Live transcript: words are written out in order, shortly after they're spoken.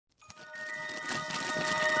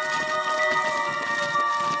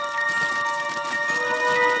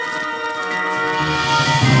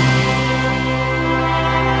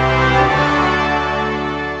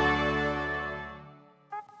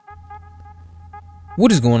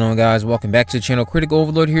What is going on, guys? Welcome back to the channel. Critical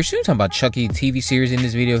Overlord here. Soon talking about Chucky TV series in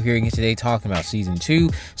this video here again today, talking about season 2.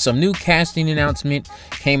 Some new casting announcement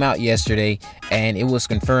came out yesterday, and it was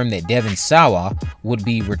confirmed that Devon Sawa would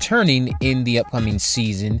be returning in the upcoming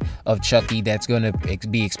season of Chucky that's going to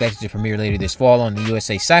be expected to premiere later this fall on the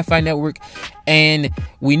USA SYFY network. And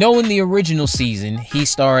we know in the original season he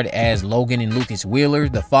starred as Logan and Lucas Wheeler,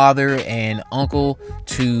 the father and uncle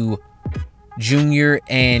to Junior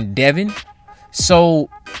and Devon. So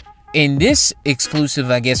in this exclusive,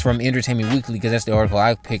 I guess, from Entertainment Weekly, because that's the article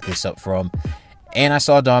I picked this up from, and I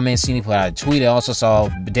saw Don Mancini put out a tweet. I also saw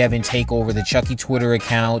Devon take over the Chucky Twitter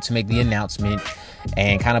account to make the announcement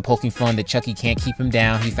and kind of poking fun that Chucky can't keep him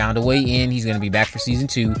down. He found a way in. He's going to be back for season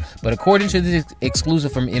 2. But according to the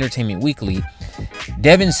exclusive from Entertainment Weekly,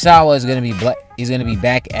 Devon Sawa is going to be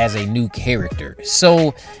back as a new character.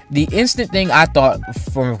 So the instant thing I thought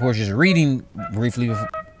from, of course, just reading briefly,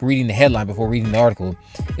 reading the headline before reading the article,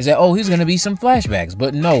 is that, oh, he's going to be some flashbacks.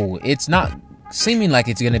 But no, it's not seeming like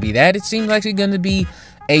it's going to be that. It seems like it's going to be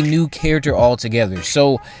a new character altogether.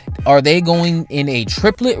 So are they going in a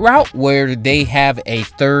triplet route where they have a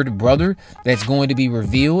third brother that's going to be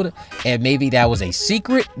revealed, and maybe that was a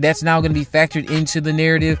secret that's now going to be factored into the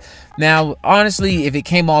narrative? Now, honestly, if it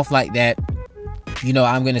came off like that, you know,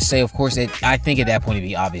 I'm going to say, of course, that I think at that point it'd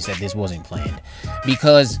be obvious that this wasn't planned,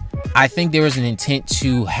 because I think there was an intent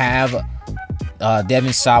to have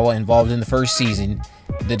Devon Sawa involved in the first season.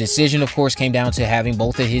 The decision, of course, came down to having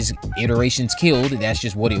both of his iterations killed. That's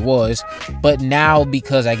just what it was. But now,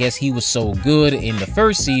 because I guess he was so good in the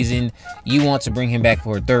first season, you want to bring him back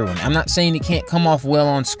for a third one. I'm not saying it can't come off well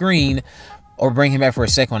on screen, or bring him back for a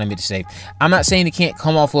second one, I meant to say. I'm not saying it can't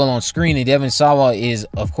come off well on screen, and Devon Sawa is,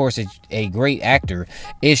 of course, a great actor.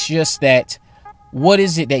 It's just that, what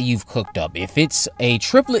is it that you've cooked up? If it's a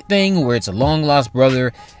triplet thing where it's a long-lost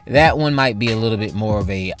brother, that one might be a little bit more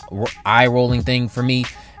of a eye-rolling thing for me.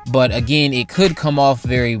 But again, it could come off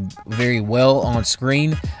very, very well on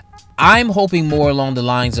screen. I'm hoping more along the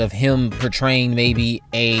lines of him portraying maybe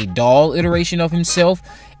a doll iteration of himself,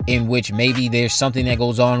 in which maybe there's something that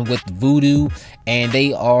goes on with voodoo, and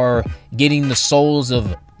they are getting the souls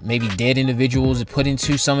of maybe dead individuals put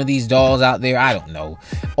into some of these dolls out there. I don't know.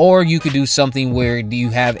 Or you could do something where you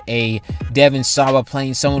have a Devon Sawa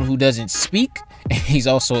playing someone who doesn't speak, and he's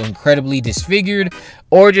also incredibly disfigured,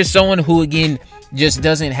 or just someone who, again, just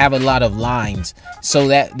doesn't have a lot of lines. So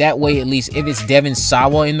that way, at least if it's Devon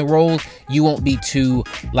Sawa in the role, you won't be too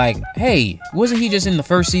like, hey, wasn't he just in the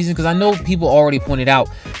first season? Because I know people already pointed out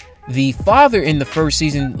the father in the first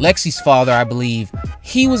season, Lexi's father, I believe,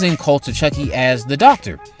 he was in Cult of Chucky as the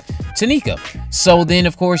doctor, Tanika. So then,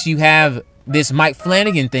 of course, you have this Mike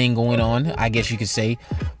Flanagan thing going on, I guess you could say.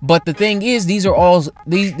 But the thing is, these are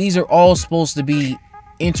all supposed to be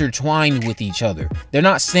intertwined with each other. They're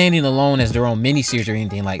not standing alone as their own miniseries or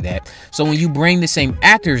anything like that. So when you bring the same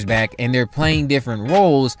actors back and they're playing different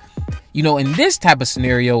roles, you know, in this type of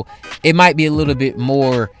scenario, it might be a little bit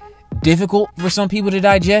more difficult for some people to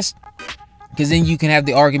digest, because then you can have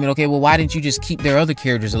the argument, okay, well, why didn't you just keep their other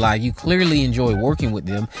characters alive? You clearly enjoy working with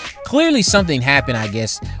them. Clearly something happened, I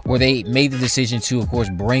guess, where they made the decision to, of course,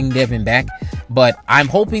 bring Devon back. But I'm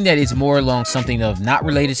hoping that it's more along something of not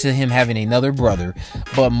related to him having another brother,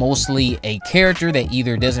 but mostly a character that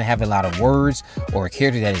either doesn't have a lot of words, or a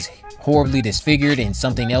character that is horribly disfigured and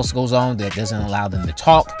something else goes on that doesn't allow them to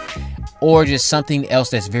talk, or just something else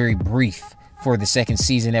that's very brief for the second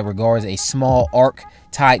season that regards a small arc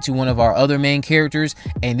tied to one of our other main characters,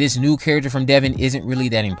 and this new character from Devon isn't really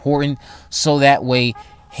that important, so that way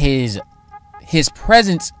his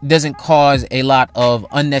presence doesn't cause a lot of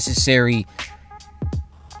unnecessary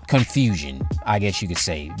confusion, I guess you could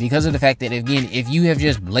say, because of the fact that, again, if you have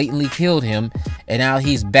just blatantly killed him and now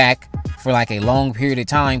he's back for like a long period of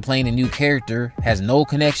time playing a new character, has no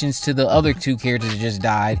connections to the other two characters that just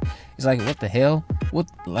died, it's like, what the hell?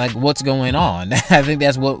 What's going on? I think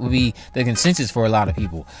that's what would be the consensus for a lot of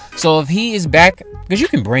people. So if he is back, because you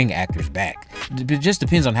can bring actors back, it just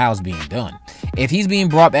depends on how it's being done. If he's being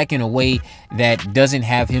brought back in a way that doesn't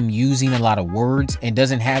have him using a lot of words and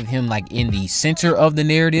doesn't have him like in the center of the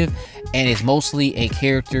narrative, and it's mostly a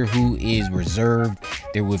character who is reserved,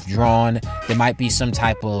 they're withdrawn, there might be some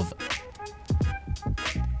type of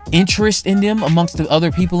interest in them amongst the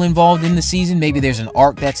other people involved in the season. Maybe there's an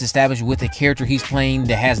arc that's established with the character he's playing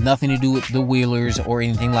that has nothing to do with the Wheelers or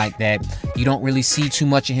anything like that. You don't really see too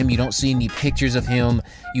much of him. You don't see any pictures of him.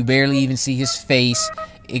 You barely even see his face.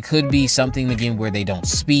 It could be something, again, where they don't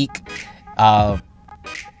speak, and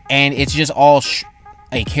it's just all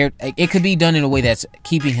a character. It could be done in a way that's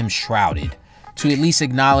keeping him shrouded, to at least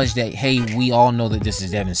acknowledge that, hey, we all know that this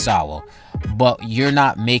is Devon Sawa, but you're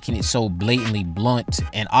not making it so blatantly blunt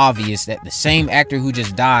and obvious that the same actor who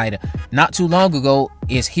just died not too long ago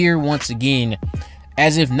is here once again,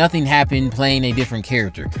 as if nothing happened, playing a different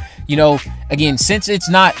character. You know, again, since it's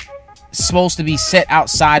not supposed to be set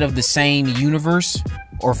outside of the same universe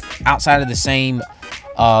or outside of the same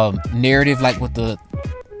narrative, like with the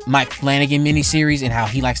Mike Flanagan miniseries and how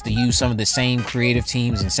he likes to use some of the same creative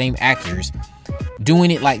teams and same actors,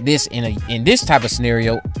 doing it like this in this type of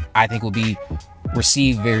scenario, I think will be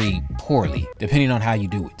received very poorly, depending on how you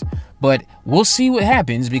do it. But we'll see what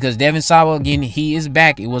happens, because Devon Sawa, again, he is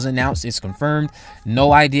back. It was announced, it's confirmed.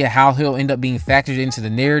 No idea how he'll end up being factored into the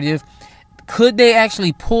narrative. Could they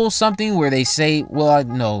actually pull something where they say, well,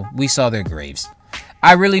 no, we saw their graves?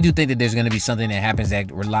 I really do think that there's going to be something that happens that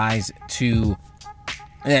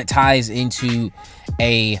ties into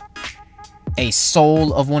a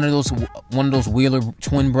soul of one of those Wheeler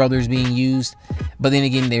twin brothers being used. But then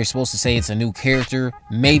again, they're supposed to say it's a new character.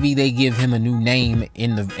 Maybe they give him a new name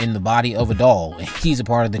in the body of a doll. He's a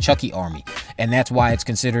part of the Chucky army, and that's why it's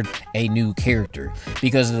considered a new character,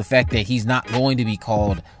 because of the fact that he's not going to be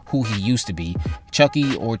called who he used to be.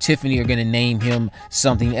 Chucky or Tiffany are going to name him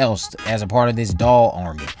something else as a part of this doll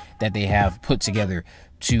army that they have put together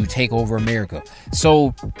to take over America.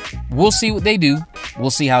 So we'll see what they do.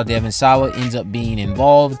 We'll see how Devon Sawa ends up being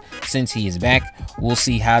involved since he is back. We'll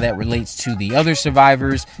see how that relates to the other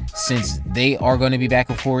survivors, since they are going to be back,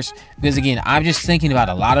 of course. Because again, I'm just thinking about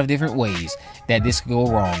a lot of different ways that this could go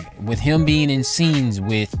wrong, with him being in scenes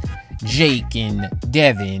with Jake and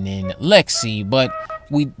Devon and Lexi, but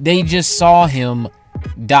they just saw him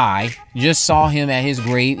die, just saw him at his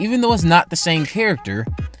grave, even though it's not the same character.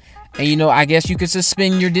 And, you know, I guess you could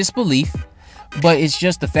suspend your disbelief, but it's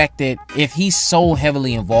just the fact that if he's so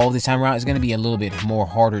heavily involved this time around, it's going to be a little bit more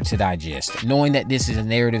harder to digest, knowing that this is a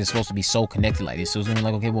narrative that's supposed to be so connected like this. So it's going to be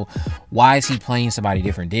like, okay, well, why is he playing somebody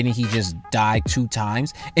different? Didn't he just die 2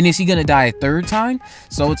 times? And is he going to die a 3rd time?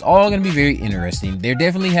 So it's all going to be very interesting. They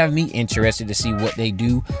definitely have me interested to see what they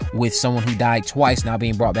do with someone who died twice now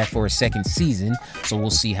being brought back for a 2nd season. So we'll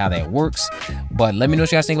see how that works. But let me know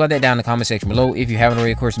what you guys think about that down in the comment section below. If you haven't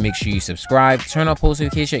already, of course, make sure you subscribe, turn on post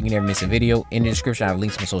notifications so you can never miss a video. In the description, I have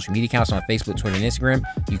links to my social media accounts on Facebook, Twitter, and Instagram.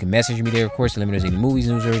 You can message me there, of course, to let me know if there's any movies,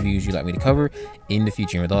 news, or reviews you'd like me to cover in the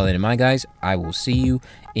future. And with all that in mind, guys, I will see you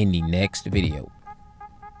in the next video.